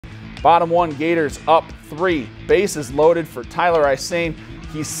Bottom one, Gators up 3. Bases loaded for Tyler Isane.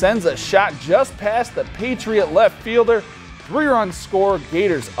 He sends a shot just past the Patriot left fielder. 3-run score,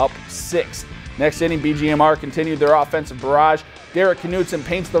 Gators up 6. Next inning, BGMR continued their offensive barrage. Derek Knutson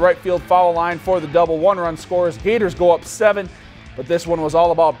paints the right field foul line for the double. 1-run scores. Gators go up 7. But this one was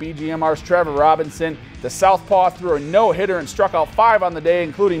all about BGMR's Trevor Robinson. The southpaw threw a no-hitter and struck out 5 on the day,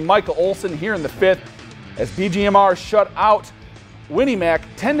 including Michael Olson here in the 5th, as BGMR shut out Winnie Mac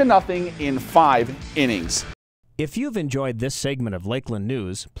 10-0 in 5 innings. If you've enjoyed this segment of Lakeland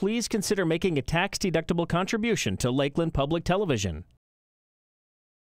News, please consider making a tax-deductible contribution to Lakeland Public Television.